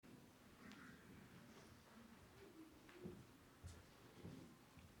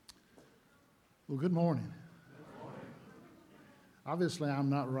Well, good morning. Obviously, I'm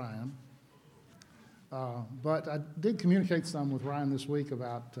not Ryan, but I did communicate some with Ryan this week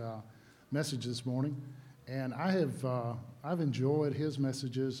about message this morning, and I've enjoyed his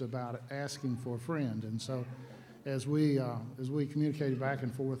messages about asking for a friend. And so, as we communicated back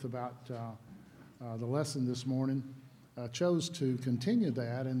and forth about the lesson this morning, chose to continue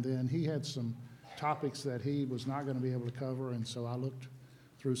that, and then he had some topics that he was not going to be able to cover, and so I looked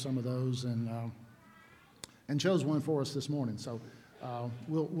through some of those and chose one for us this morning. So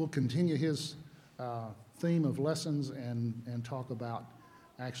we'll continue his theme of lessons and talk about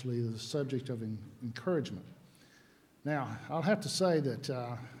actually the subject of encouragement. Now, I'll have to say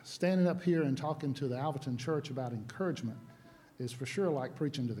that standing up here and talking to the Alvaton Church about encouragement is for sure like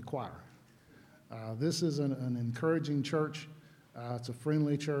preaching to the choir. This is an encouraging church. It's a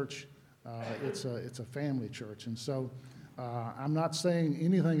friendly church. It's a family church. And so I'm not saying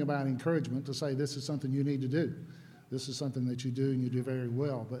anything about encouragement to say this is something you need to do. This is something that you do and you do very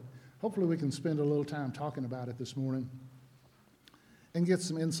well. But hopefully we can spend a little time talking about it this morning and get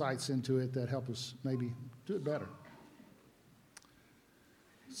some insights into it that help us maybe do it better.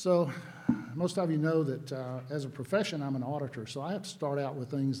 So most of you know that as a profession, I'm an auditor. So I have to start out with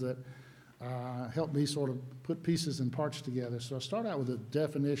things that help me sort of put pieces and parts together. So I start out with a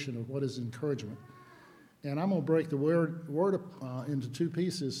definition of what is encouragement. And I'm going to break the word into two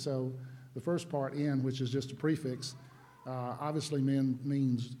pieces. So the first part, in, which is just a prefix, obviously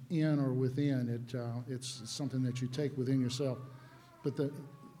means in or within. It's something that you take within yourself. But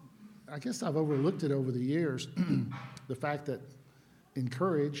I guess I've overlooked it over the years, the fact that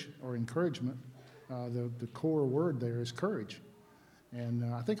encourage or encouragement, the core word there is courage. And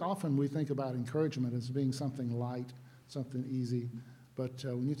I think often we think about encouragement as being something light, something easy. But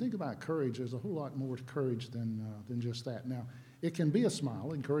when you think about courage, there's a whole lot more to courage than just that. Now, it can be a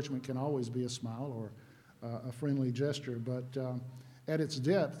smile. Encouragement can always be a smile or a friendly gesture. But at its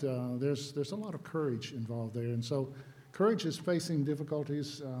depth, there's a lot of courage involved there. And so courage is facing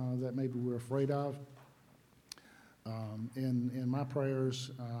difficulties that maybe we're afraid of. In my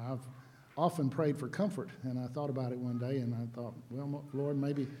prayers, I've often prayed for comfort. And I thought about it one day, and I thought, well, Lord,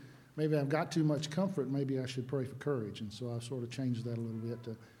 maybe I've got too much comfort. Maybe I should pray for courage. And so I sort of changed that a little bit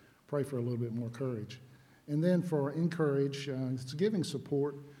to pray for a little bit more courage. And then for encourage, it's giving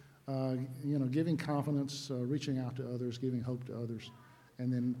support, giving confidence, reaching out to others, giving hope to others.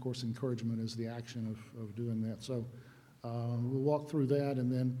 And then, of course, encouragement is the action of doing that. So we'll walk through that,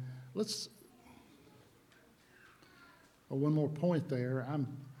 and then one more point there.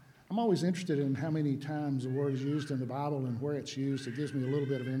 I'm always interested in how many times the word is used in the Bible and where it's used. It gives me a little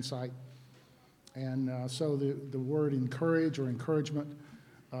bit of insight. And so the word encourage or encouragement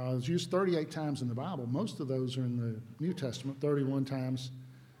is used 38 times in the Bible. Most of those are in the New Testament, 31 times,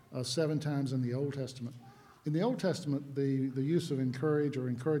 7 times in the Old Testament. In the Old Testament, the use of encourage or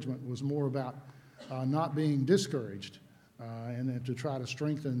encouragement was more about not being discouraged and to try to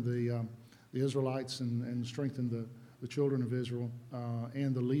strengthen the Israelites and strengthen the children of Israel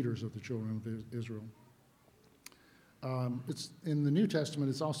and the leaders of the children of Israel. It's in the New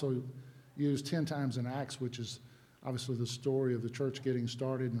Testament, it's also used 10 times in Acts, which is obviously the story of the church getting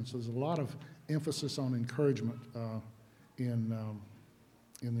started. And so there's a lot of emphasis on encouragement in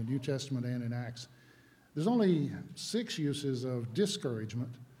the New Testament and in Acts. There's only 6 uses of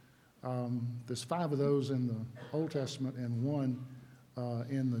discouragement. There's 5 of those in the Old Testament and 1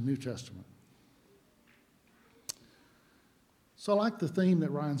 in the New Testament. So I like the theme that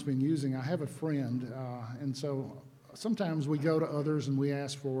Ryan's been using. I have a friend, and so sometimes we go to others and we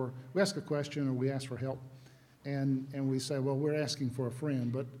ask a question or we ask for help, and we say, well, we're asking for a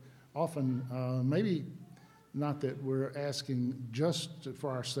friend. But often, maybe not that we're asking just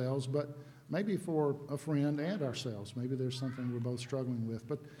for ourselves, but maybe for a friend and ourselves. Maybe there's something we're both struggling with.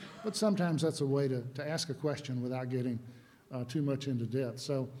 But sometimes that's a way to ask a question without getting too much into depth.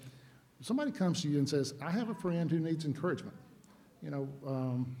 So somebody comes to you and says, I have a friend who needs encouragement.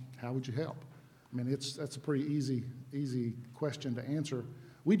 How would you help? I mean, that's a pretty easy question to answer.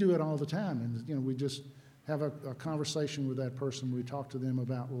 We do it all the time, and we just have a conversation with that person. We talk to them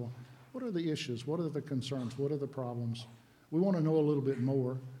about, well, what are the issues? What are the concerns? What are the problems? We want to know a little bit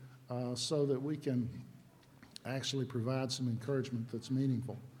more so that we can actually provide some encouragement that's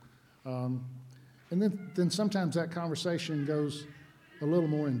meaningful. And then sometimes that conversation goes a little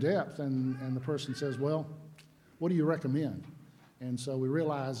more in depth, and the person says, well, what do you recommend? And so we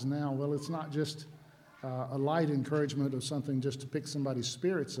realize now, well, it's not just a light encouragement of something just to pick somebody's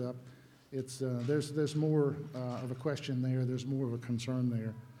spirits up. It's there's more of a question there. There's more of a concern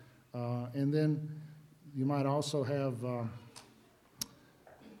there. And then you might also have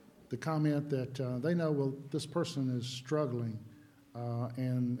the comment that they know, well, this person is struggling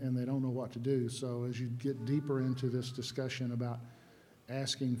and they don't know what to do. So as you get deeper into this discussion about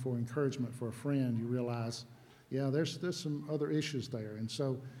asking for encouragement for a friend, you realize, yeah, there's some other issues there. And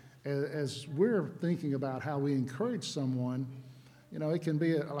so as we're thinking about how we encourage someone, it can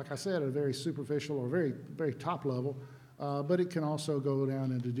be, like I said, at a very superficial or very, very top level, but it can also go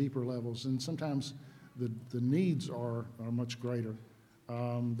down into deeper levels. And sometimes the needs are much greater.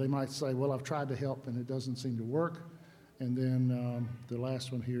 They might say, well, I've tried to help and it doesn't seem to work. And then the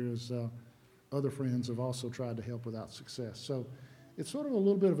last one here is other friends have also tried to help without success. So it's sort of a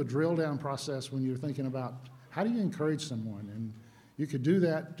little bit of a drill down process when you're thinking about how do you encourage someone. And you could do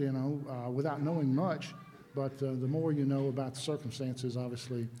that, without knowing much, but the more you know about the circumstances,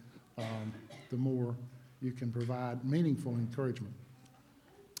 obviously, the more you can provide meaningful encouragement.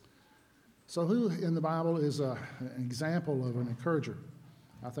 So who in the Bible is an example of an encourager?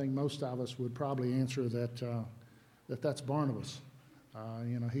 I think most of us would probably answer that's Barnabas.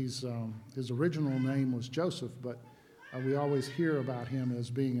 His original name was Joseph, but we always hear about him as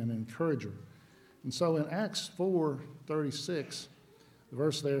being an encourager. And so in Acts 4:36, the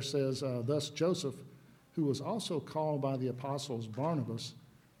verse there says, thus Joseph, who was also called by the apostles Barnabas,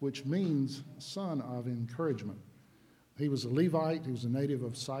 which means son of encouragement. He was a Levite, he was a native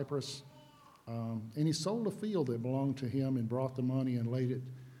of Cyprus, and he sold a field that belonged to him and brought the money and laid it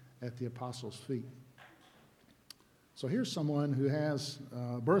at the apostles' feet. So here's someone who has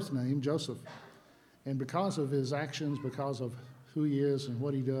a birth name, Joseph, and because of his actions, because of who he is and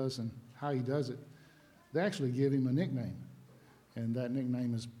what he does and how he does it, they actually give him a nickname. And that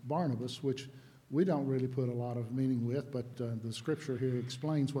nickname is Barnabas, which we don't really put a lot of meaning with, but the scripture here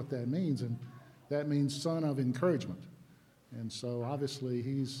explains what that means, and that means son of encouragement. And so obviously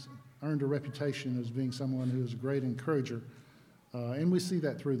he's earned a reputation as being someone who is a great encourager, and we see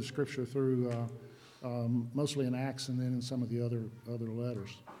that through the scripture, through mostly in Acts and then in some of the other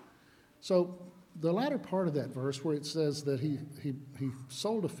letters. So the latter part of that verse where it says that he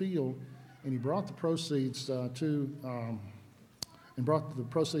sold a field and he brought the proceeds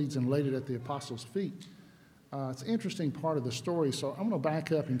and laid it at the apostles' feet. It's an interesting part of the story, so I'm going to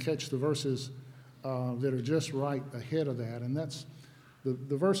back up and catch the verses that are just right ahead of that, and that's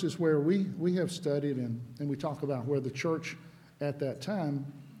the verses where we have studied and we talk about where the church at that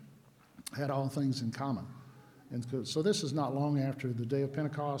time had all things in common. And so this is not long after the day of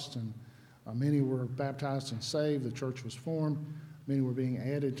Pentecost, and many were baptized and saved. The church was formed. Many were being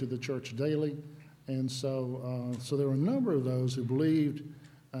added to the church daily. And so there were a number of those who believed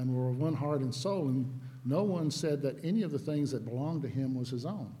and were of one heart and soul, and no one said that any of the things that belonged to him was his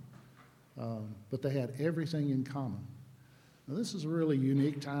own. But they had everything in common. Now, this is a really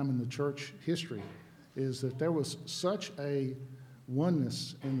unique time in the church history, is that there was such a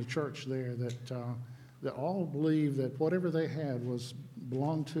oneness in the church there that all believed that whatever they had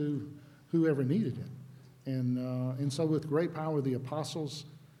belonged to whoever needed it. And so with great power, the apostles,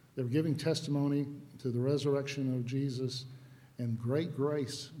 they were giving testimony to the resurrection of Jesus, and great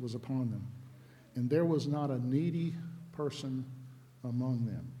grace was upon them. And there was not a needy person among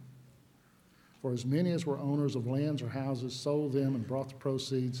them. For as many as were owners of lands or houses sold them and brought the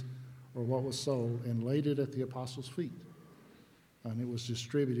proceeds or what was sold and laid it at the apostles' feet. And it was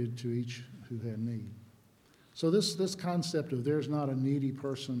distributed to each who had need. So this concept of there's not a needy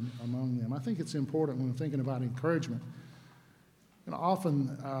person among them, I think it's important when thinking about encouragement.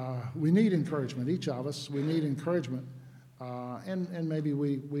 Often we need encouragement, each of us, we need encouragement, and maybe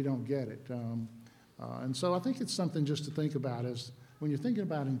we don't get it. And so I think it's something just to think about as when you're thinking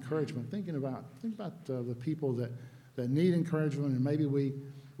about encouragement, think about the people that need encouragement, and maybe we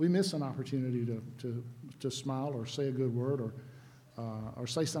miss an opportunity to smile or say a good word or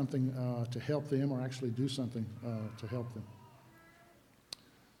say something to help them, or actually do something to help them.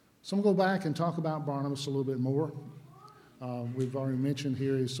 So I'm going to go back and talk about Barnabas a little bit more. We've already mentioned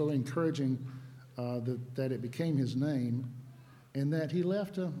here he's so encouraging that it became his name, and that he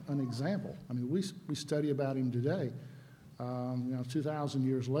left an example. I mean, we study about him today, 2,000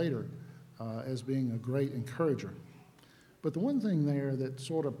 years later, as being a great encourager. But the one thing there that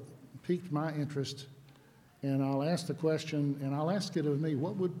sort of piqued my interest, and I'll ask the question, and I'll ask it of me,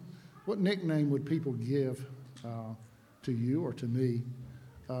 what nickname would people give to you or to me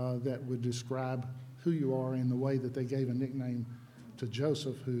that would describe who you are in the way that they gave a nickname to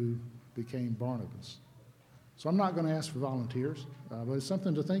Joseph, who became Barnabas? So I'm not going to ask for volunteers, but it's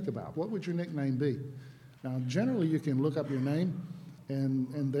something to think about. What would your nickname be? Now, generally, you can look up your name,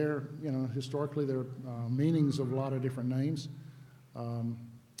 and there, historically, there are meanings of a lot of different names.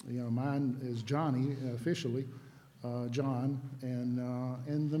 Mine is Johnny officially, John,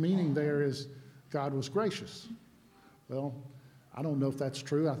 and the meaning there is God was gracious. Well, I don't know if that's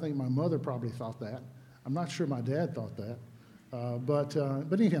true. I think my mother probably thought that. I'm not sure my dad thought that. But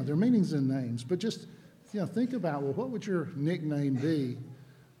anyhow, there are meanings in names. But just think about, well, what would your nickname be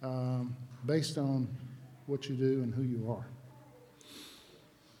based on what you do and who you are?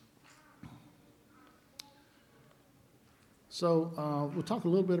 So we'll talk a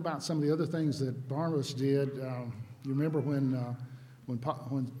little bit about some of the other things that Barnabas did. You remember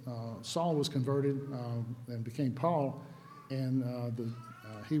when Saul was converted and became Paul, and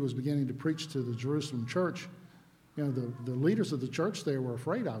he was beginning to preach to the Jerusalem church. The leaders of the church there were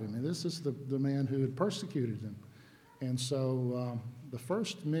afraid of him, and this is the man who had persecuted them. And so the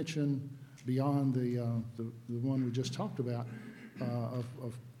first mention beyond the one we just talked about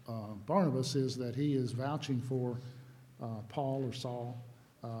of Barnabas is that he is vouching for Paul or Saul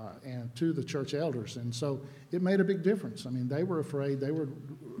and to the church elders. And so it made a big difference. I mean, they were afraid. They were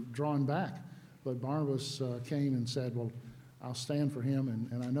drawn back. But Barnabas came and said, well, I'll stand for him,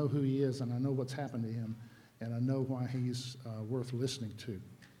 and I know who he is, and I know what's happened to him, and I know why he's worth listening to.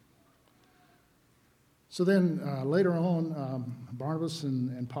 So then later on, Barnabas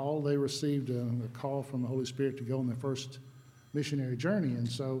and Paul, they received a call from the Holy Spirit to go on their first missionary journey. And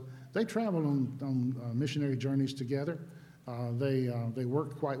so they traveled on missionary journeys together. They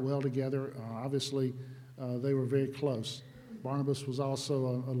worked quite well together. Obviously, they were very close. Barnabas was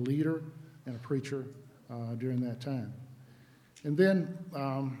also a leader and a preacher during that time. And then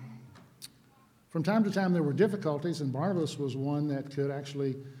from time to time there were difficulties, and Barnabas was one that could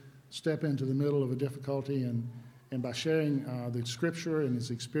actually step into the middle of a difficulty and by sharing the scripture and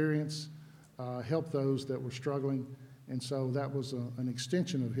his experience, help those that were struggling. And so that was an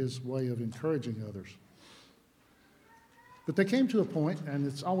extension of his way of encouraging others. But they came to a point, and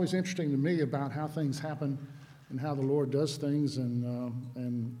it's always interesting to me about how things happen and how the Lord does things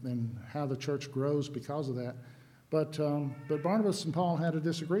and how the church grows because of that. But Barnabas and Paul had a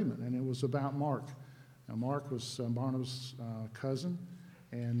disagreement, and it was about Mark. Now, Mark was Barnabas' cousin,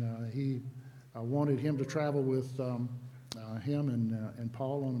 and he wanted him to travel with him and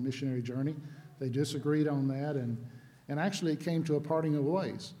Paul on a missionary journey. They disagreed on that, and actually it came to a parting of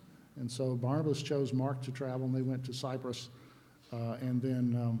ways. And so Barnabas chose Mark to travel, and they went to Cyprus, and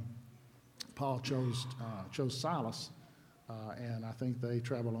then Paul chose Silas. And I think they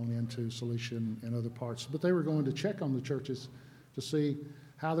traveled on into Cilicia and other parts. But they were going to check on the churches to see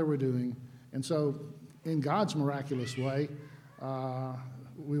how they were doing. And so in God's miraculous way,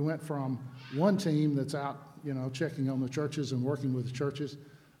 we went from one team that's out, checking on the churches and working with the churches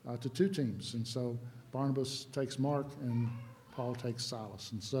to two teams. And so Barnabas takes Mark and Paul takes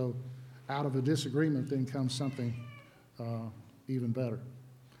Silas. And so out of a disagreement then comes something even better.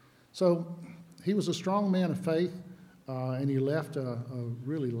 So he was a strong man of faith. And he left a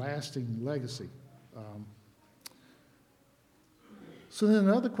really lasting legacy. So then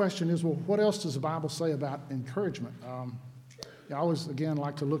another question is, well, what else does the Bible say about encouragement? I always, again,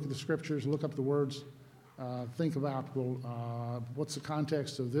 like to look at the scriptures, look up the words, think about, well, what's the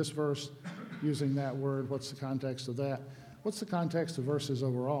context of this verse using that word? What's the context of that? What's the context of verses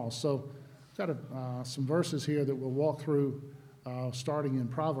overall? So I've got some verses here that we'll walk through starting in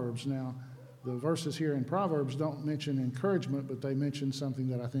Proverbs now. The verses here in Proverbs don't mention encouragement, but they mention something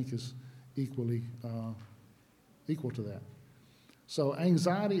that I think is equal to that. So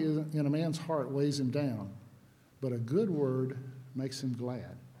anxiety in a man's heart weighs him down, but a good word makes him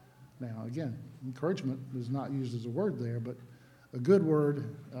glad. Now, again, encouragement is not used as a word there, but a good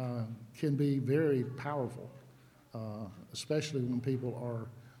word can be very powerful, especially when people are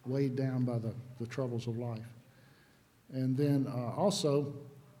weighed down by the troubles of life. And then also,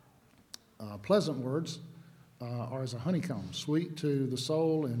 pleasant words are as a honeycomb, sweet to the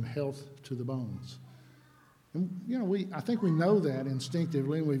soul and health to the bones. And, I think we know that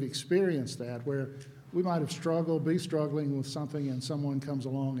instinctively, and we've experienced that, where we might have be struggling with something, and someone comes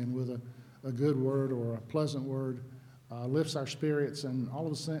along and with a good word or a pleasant word lifts our spirits, and all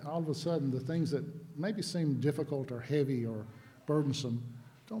of a sudden the things that maybe seem difficult or heavy or burdensome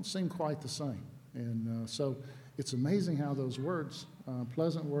don't seem quite the same. And so it's amazing how those words,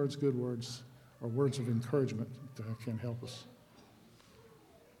 pleasant words, good words, or words of encouragement can help us.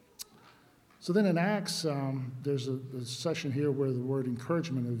 So then in Acts, there's a section here where the word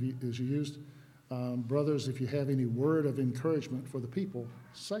encouragement is used. Brothers, if you have any word of encouragement for the people,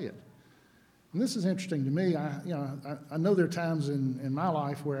 say it. And this is interesting to me. I know there are times in my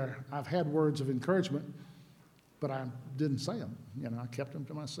life where I've had words of encouragement, but I didn't say them. I kept them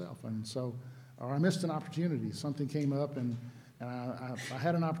to myself. And so, or I missed an opportunity. Something came up, and I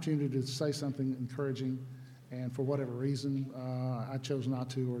had an opportunity to say something encouraging, and for whatever reason, I chose not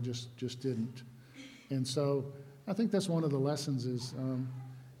to or just didn't. And so I think that's one of the lessons is,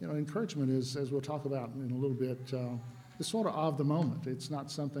 encouragement is, as we'll talk about in a little bit, it's sort of the moment. It's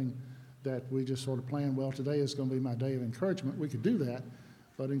not something that we just sort of plan, well, today is going to be my day of encouragement. We could do that,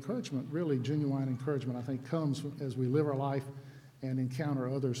 but encouragement, really genuine encouragement, I think comes as we live our life and encounter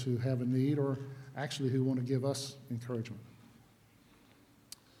others who have a need or actually who want to give us encouragement.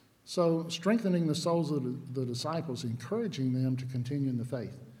 So strengthening the souls of the disciples, encouraging them to continue in the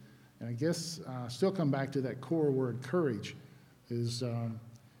faith. And I guess still come back to that core word, courage, is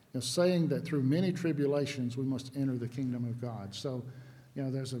saying that through many tribulations we must enter the kingdom of God. So,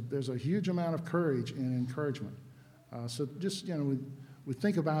 there's a huge amount of courage in encouragement. So just, we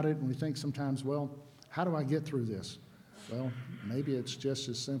think about it and we think sometimes, well, how do I get through this? Well, maybe it's just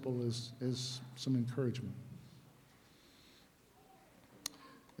as simple as some encouragement.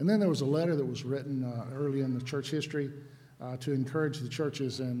 And then there was a letter that was written early in the church history to encourage the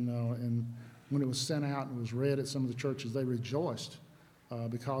churches, and when it was sent out and was read at some of the churches, they rejoiced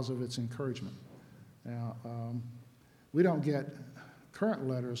because of its encouragement. Now, we don't get current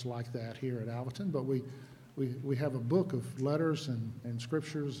letters like that here at Alvaton, but we have a book of letters and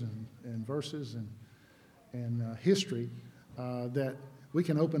scriptures and verses and history that we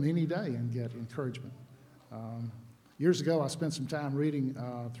can open any day and get encouragement. Years ago, I spent some time reading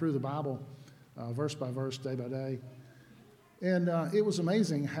through the Bible, verse by verse, day by day, and it was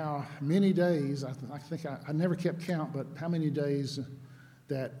amazing how many days, I think I never kept count, but how many days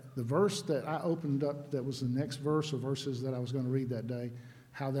that the verse that I opened up that was the next verse or verses that I was going to read that day,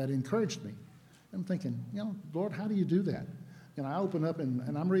 how that encouraged me. I'm thinking, Lord, how do you do that? And I open up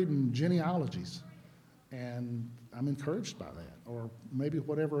and I'm reading genealogies, and I'm encouraged by that, or maybe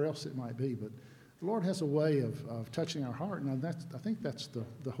whatever else it might be. But the Lord has a way of touching our heart, and I think that's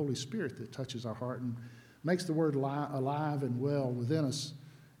the Holy Spirit that touches our heart and makes the Word alive and well within us,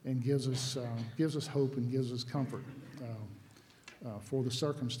 and gives us hope and gives us comfort for the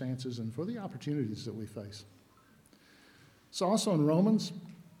circumstances and for the opportunities that we face. So also in Romans,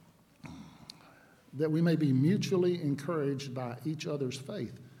 that we may be mutually encouraged by each other's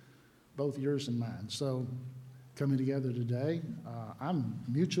faith, both yours and mine. So coming together today, I'm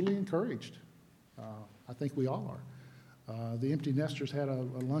mutually encouraged. I think we all are. The Empty Nesters had a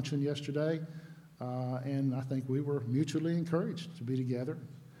luncheon yesterday, and I think we were mutually encouraged to be together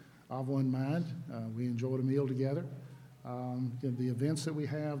of one mind. We enjoyed a meal together. The events that we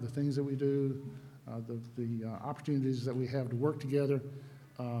have, the things that we do, the opportunities that we have to work together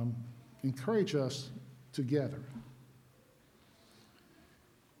encourage us together.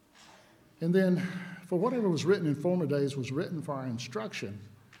 And then, for whatever was written in former days was written for our instruction,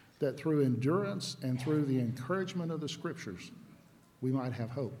 that through endurance and through the encouragement of the Scriptures, we might have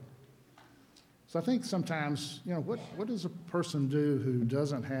hope. So I think sometimes, what does a person do who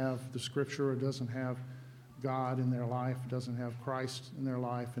doesn't have the Scripture or doesn't have God in their life, doesn't have Christ in their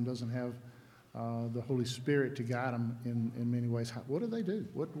life, and doesn't have the Holy Spirit to guide them in many ways? What do?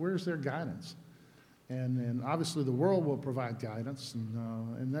 Where's their guidance? And obviously the world will provide guidance,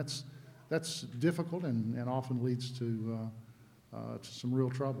 and that's difficult and often leads to some real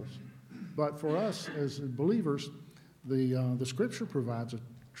troubles. But for us as believers, the Scripture provides a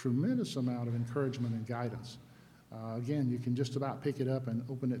tremendous amount of encouragement and guidance. Again, you can just about pick it up and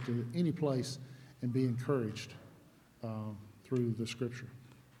open it to any place and be encouraged through the Scripture.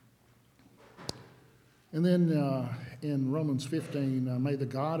 And then in Romans 15, may the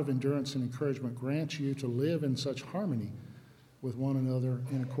God of endurance and encouragement grant you to live in such harmony with one another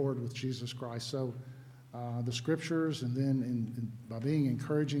in accord with Jesus Christ. So the Scriptures, and then by being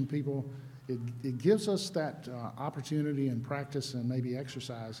encouraging people, it gives us that opportunity and practice and maybe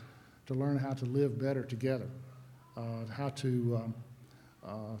exercise to learn how to live better together, how to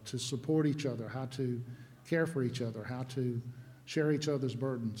support each other, how to care for each other, how to share each other's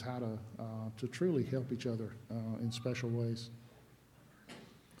burdens, how to truly help each other in special ways.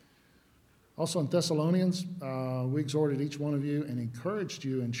 Also in Thessalonians, we exhorted each one of you and encouraged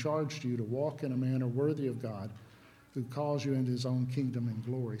you and charged you to walk in a manner worthy of God, who calls you into his own kingdom and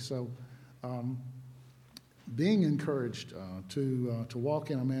glory. So being encouraged to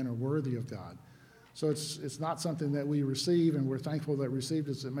walk in a manner worthy of God. So it's not something that we receive and we're thankful that we received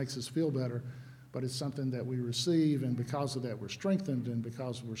it, it makes us feel better, but it's something that we receive, and because of that we're strengthened, and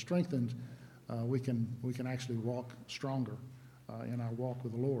because we're strengthened, we can actually walk stronger in our walk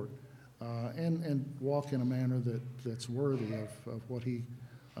with the Lord, and walk in a manner that's worthy of what he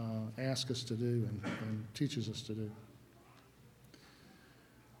asks us to do and teaches us to do.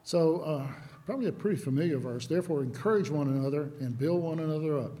 So probably a pretty familiar verse. Therefore, encourage one another and build one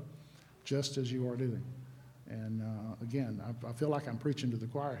another up, just as you are doing. And again, I feel like I'm preaching to the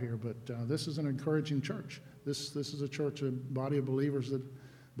choir here, but this is an encouraging church. This is a church, a body of believers that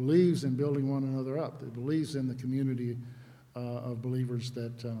believes in building one another up, that believes in the community of believers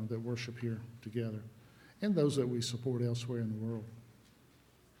that worship here together, and those that we support elsewhere in the world.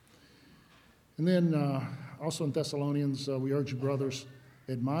 And then also in Thessalonians, we urge you, brothers,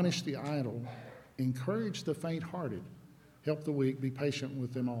 admonish the idle, encourage the faint-hearted, help the weak, be patient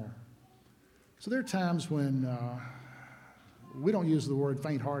with them all. So there are times when we don't use the word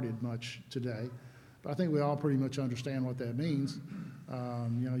faint-hearted much today, but I think we all pretty much understand what that means.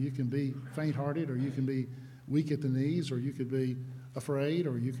 You can be faint-hearted, or you can be weak at the knees, or you could be afraid,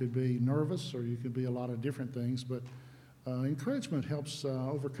 or you could be nervous, or you could be a lot of different things, but encouragement helps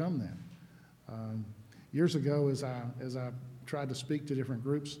overcome that. Years ago, as I tried to speak to different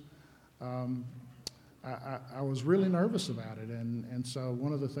groups, I was really nervous about it, and so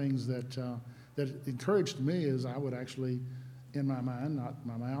one of the things that encouraged me is I would actually, in my mind, not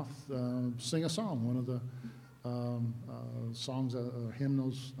my mouth, sing a song, one of the songs,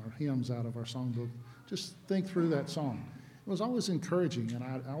 hymns out of our songbook. Just think through that song. It was always encouraging, and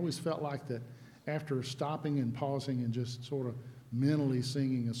I always felt like that after stopping and pausing and just sort of mentally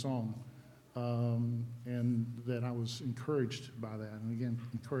singing a song, and that I was encouraged by that, and again,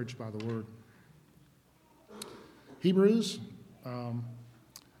 encouraged by the word. Hebrews,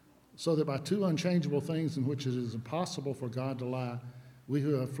 so that by two unchangeable things in which it is impossible for God to lie, we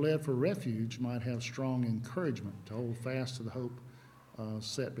who have fled for refuge might have strong encouragement to hold fast to the hope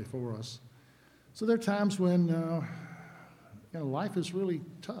set before us. So there are times when life is really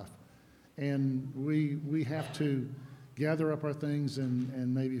tough, and we have to gather up our things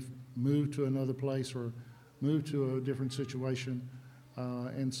and maybe move to another place or move to a different situation.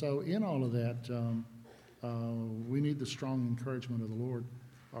 And so in all of that, we need the strong encouragement of the Lord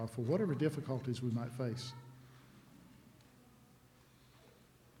for whatever difficulties we might face.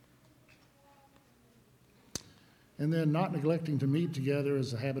 And then not neglecting to meet together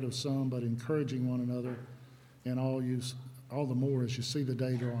as a habit of some, but encouraging one another, and all the more as you see the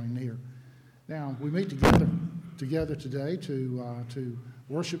day drawing near. Now, we meet together today to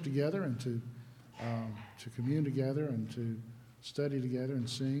worship together and to commune together and to study together and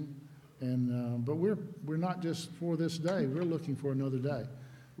sing. But we're not just for this day. We're looking for another day.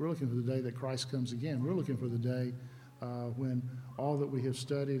 We're looking for the day that Christ comes again. We're looking for the day when all that we have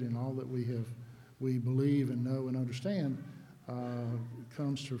studied and all that we believe and know and understand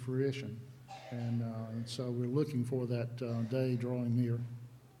comes to fruition. And so we're looking for that day drawing near.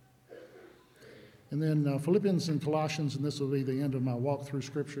 And then Philippians and Colossians, and this will be the end of my walk through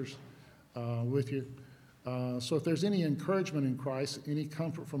scriptures with you. So if there's any encouragement in Christ, any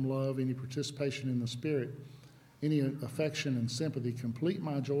comfort from love, any participation in the Spirit, any affection and sympathy, complete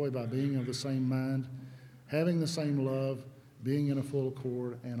my joy by being of the same mind, having the same love, being in a full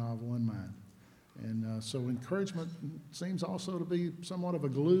accord, and of one mind. And so encouragement seems also to be somewhat of a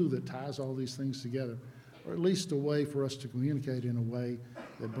glue that ties all these things together, or at least a way for us to communicate in a way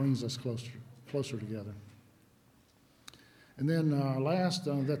that brings us closer together. And then last,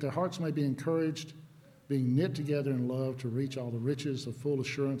 that their hearts may be encouraged, being knit together in love to reach all the riches of full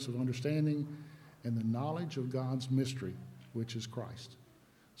assurance of understanding and the knowledge of God's mystery, which is Christ.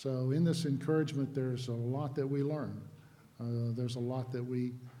 So in this encouragement, there's a lot that we learn. There's a lot that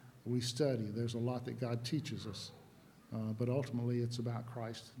we study. There's a lot that God teaches us. But ultimately, it's about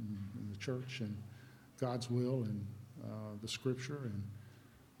Christ and the church and God's will and the Scripture and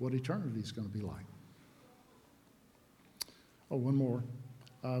what eternity is going to be like. Oh, one more.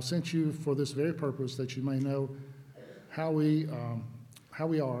 Sent you for this very purpose, that you may know how we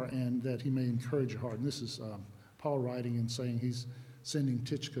are, and that he may encourage your heart. And this is Paul writing and saying he's sending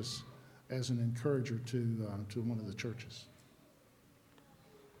Tychicus as an encourager to one of the churches.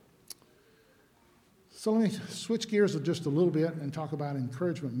 So let me switch gears just a little bit and talk about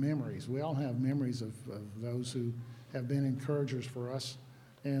encouragement memories. We all have memories of those who have been encouragers for us.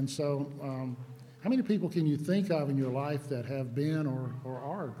 And so how many people can you think of in your life that have been or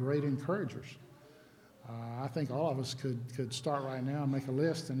are great encouragers? I think all of us could start right now and make a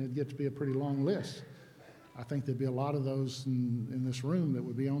list, and it'd get to be a pretty long list. I think there'd be a lot of those in this room that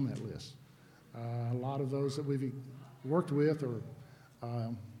would be on that list. A lot of those that we've worked with or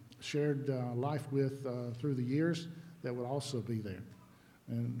shared life with through the years that would also be there.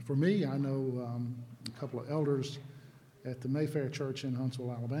 And for me, I know a couple of elders at the Mayfair Church in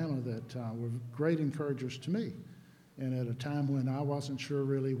Huntsville, Alabama, that were great encouragers to me. And at a time when I wasn't sure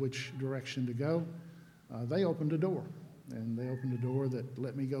really which direction to go, they opened a door. And they opened a door that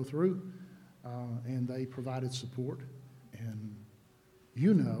let me go through, and they provided support. And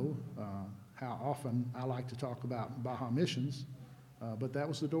how often I like to talk about Baja Missions, but that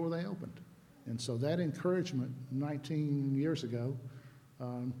was the door they opened. And so that encouragement 19 years ago,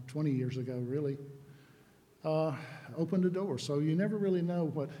 20 years ago really, opened a door. So you never really know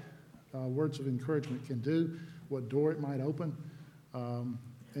what words of encouragement can do, what door it might open,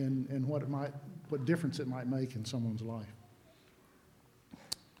 and what difference it might make in someone's life.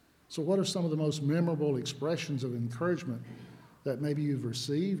 So what are some of the most memorable expressions of encouragement that maybe you've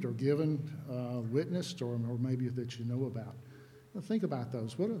received or given, witnessed, or maybe that you know about? Well, think about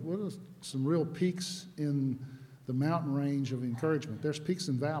those. What are some real peaks in the mountain range of encouragement? There's peaks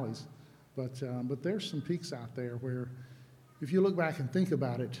and valleys, but there's some peaks out there where, if you look back and think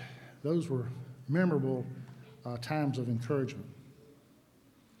about it, those were memorable times of encouragement.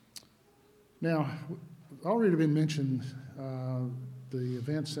 Now, already been mentioned the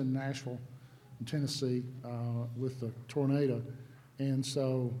events in Nashville, in Tennessee, with the tornado, and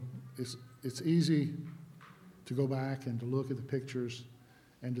so it's easy to go back and to look at the pictures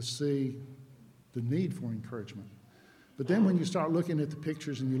and to see the need for encouragement. But then when you start looking at the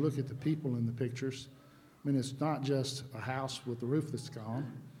pictures and you look at the people in the pictures, I mean, it's not just a house with the roof that's gone.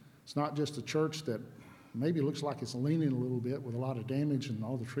 It's not just a church that maybe looks like it's leaning a little bit with a lot of damage and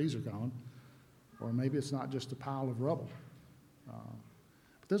all the trees are gone. Or maybe it's not just a pile of rubble.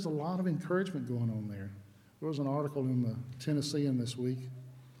 But there's a lot of encouragement going on there. There was an article in the Tennessean this week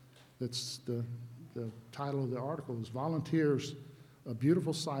that's the title of the article is Volunteers, a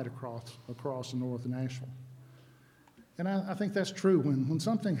Beautiful Sight across North Nashville. And I think that's true. When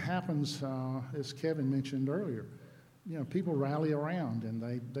something happens, as Kevin mentioned earlier, you know, people rally around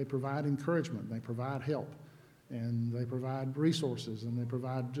and they provide encouragement, they provide help, and they provide resources, and they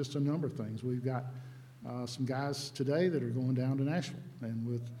provide just a number of things. We've got some guys today that are going down to Nashville,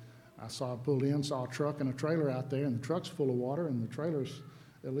 and I saw a truck and a trailer out there, and the truck's full of water, and the trailer's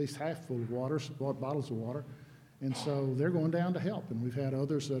at least half full of water, bottles of water, and so they're going down to help. And we've had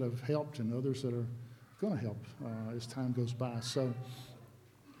others that have helped and others that are going to help as time goes by. So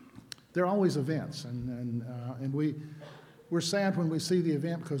there are always events, and we're sad when we see the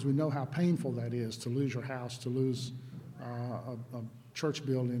event because we know how painful that is to lose your house, to lose a church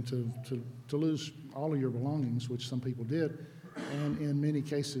building, to lose all of your belongings, which some people did, and in many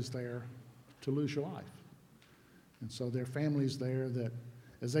cases there, to lose your life. And so there are families there that,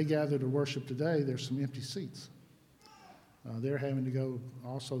 as they gather to worship today, there's some empty seats. They're having to go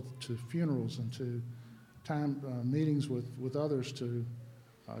also to funerals and to meetings with others to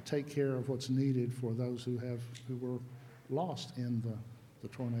take care of what's needed for those who were lost in the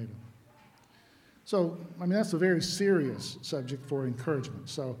tornado. So, I mean, that's a very serious subject for encouragement.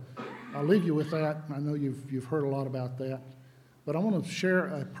 So I'll leave you with that. I know you've heard a lot about that. But I want to share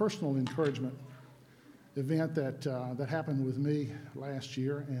a personal encouragement event that happened with me last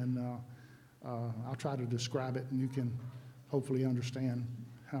year, and I'll try to describe it, and you can hopefully understand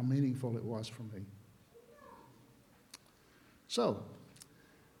how meaningful it was for me. So,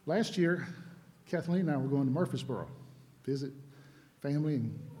 last year, Kathleen and I were going to Murfreesboro, visit family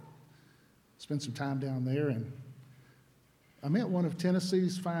and spend some time down there, and I met one of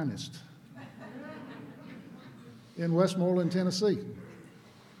Tennessee's finest in Westmoreland, Tennessee.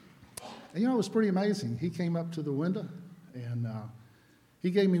 And you know, it was pretty amazing. He came up to the window, and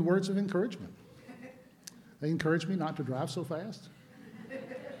he gave me words of encouragement. They encouraged me not to drive so fast.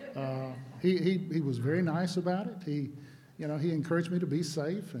 He was very nice about it. He encouraged me to be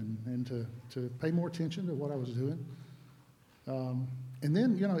safe and to pay more attention to what I was doing. And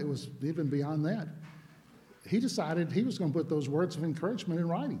then, you know, it was even beyond that. He decided he was going to put those words of encouragement in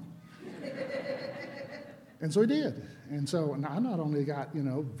writing. And so he did. And so I not only got, you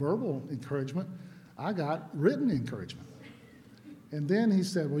know, verbal encouragement, I got written encouragement. And then he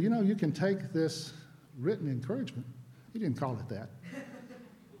said, well, you know, you can take this written encouragement, he didn't call it that,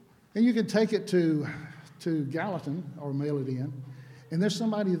 and you can take it to Gallatin or mail it in, and there's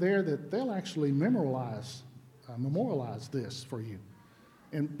somebody there that they'll actually memorialize this for you.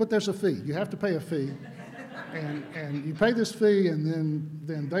 But there's a fee. You have to pay a fee, and you pay this fee, and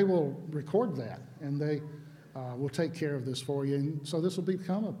then they will record that, and they will take care of this for you. And so this will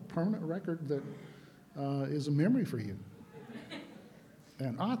become a permanent record that is a memory for you.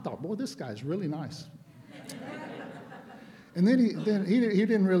 And I thought, boy, this guy's really nice. And then he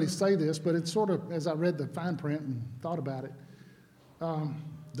didn't really say this, but it's sort of, as I read the fine print and thought about it,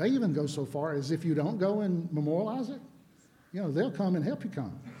 they even go so far as if you don't go and memorialize it, you know, they'll come and help you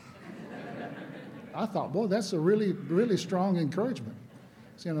come. I thought, boy, that's a really, really strong encouragement.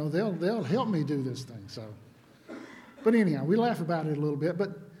 So, you know, they'll help me do this thing. So, but anyhow, we laugh about it a little bit.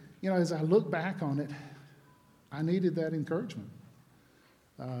 But, you know, as I look back on it, I needed that encouragement.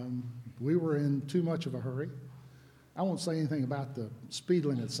 We were in too much of a hurry. I won't say anything about the speed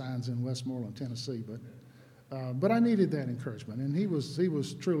limit signs in Westmoreland, Tennessee, but I needed that encouragement, and he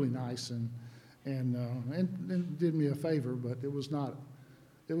was truly nice and did me a favor, but it was not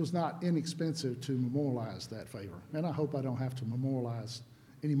inexpensive to memorialize that favor, and I hope I don't have to memorialize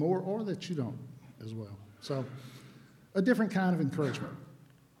anymore, or that you don't as well. So, a different kind of encouragement.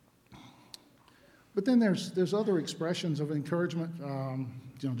 But then there's other expressions of encouragement.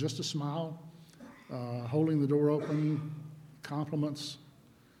 Just a smile, holding the door open, compliments,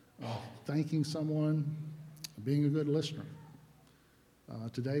 thanking someone, being a good listener.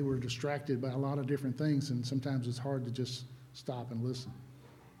 Today we're distracted by a lot of different things, and sometimes it's hard to just stop and listen.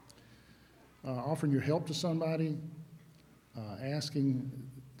 Offering your help to somebody, asking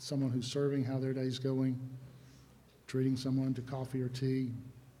someone who's serving how their day's going, treating someone to coffee or tea,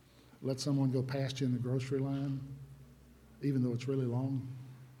 let someone go past you in the grocery line, even though it's really long.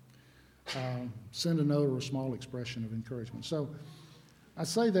 Send a note or a small expression of encouragement. So I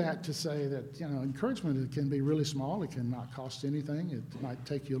say that to say that, encouragement can be really small. It can not cost anything. It might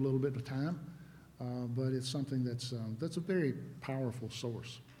take you a little bit of time, but it's something that's a very powerful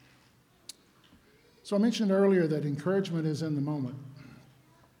source. So I mentioned earlier that encouragement is in the moment.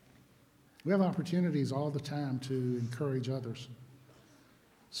 We have opportunities all the time to encourage others.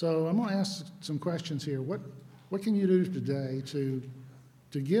 So I'm going to ask some questions here. What can you do today to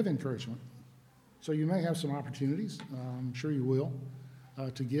give encouragement? So you may have some opportunities. I'm sure you will.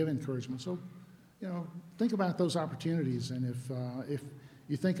 To give encouragement. So, think about those opportunities, and if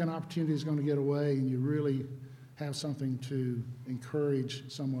you think an opportunity is going to get away and you really have something to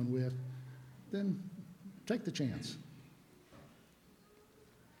encourage someone with, then take the chance.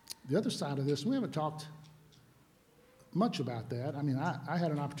 The other side of this, we haven't talked much about that. I mean, I had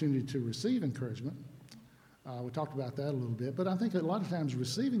an opportunity to receive encouragement. We talked about that a little bit, but I think a lot of times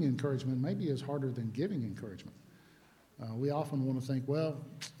receiving encouragement maybe is harder than giving encouragement. We often want to think, well,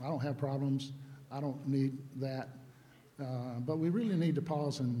 I don't have problems, I don't need that, but we really need to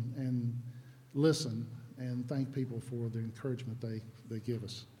pause and listen and thank people for the encouragement they give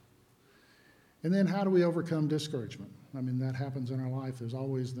us. And then how do we overcome discouragement? I mean, that happens in our life. There's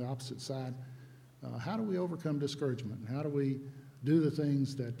always the opposite side. How do we overcome discouragement? How do we do the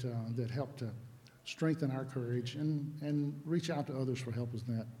things that help to strengthen our courage and reach out to others for help with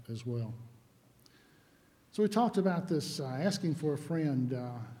that as well? So we talked about this, asking for a friend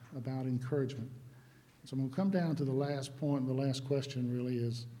about encouragement. So I'm going to come down to the last point, and the last question really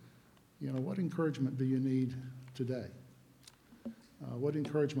is, what encouragement do you need today? What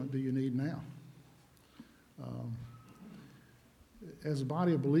encouragement do you need now? As a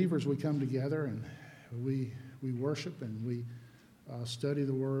body of believers, we come together and we worship and we study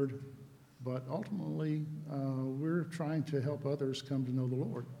the Word, but ultimately we're trying to help others come to know the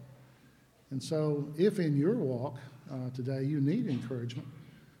Lord. And so if in your walk today you need encouragement,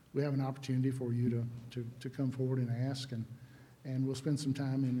 we have an opportunity for you to come forward and ask, and we'll spend some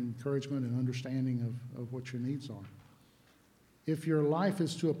time in encouragement and understanding of what your needs are. If your life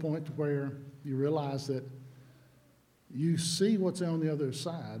is to a point where you realize that you see what's on the other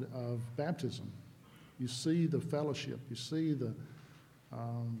side of baptism, you see the fellowship, you see the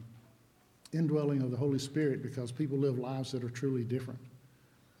indwelling of the Holy Spirit because people live lives that are truly different,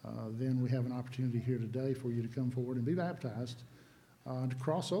 then we have an opportunity here today for you to come forward and be baptized, to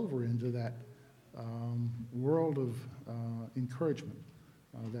cross over into that world of encouragement,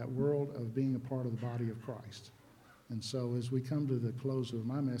 that world of being a part of the body of Christ. And so as we come to the close of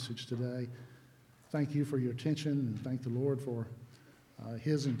my message today, thank you for your attention, and thank the Lord for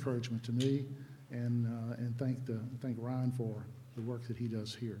his encouragement to me, and thank Ryan for the work that he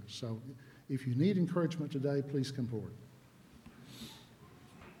does here. So if you need encouragement today, please come forward.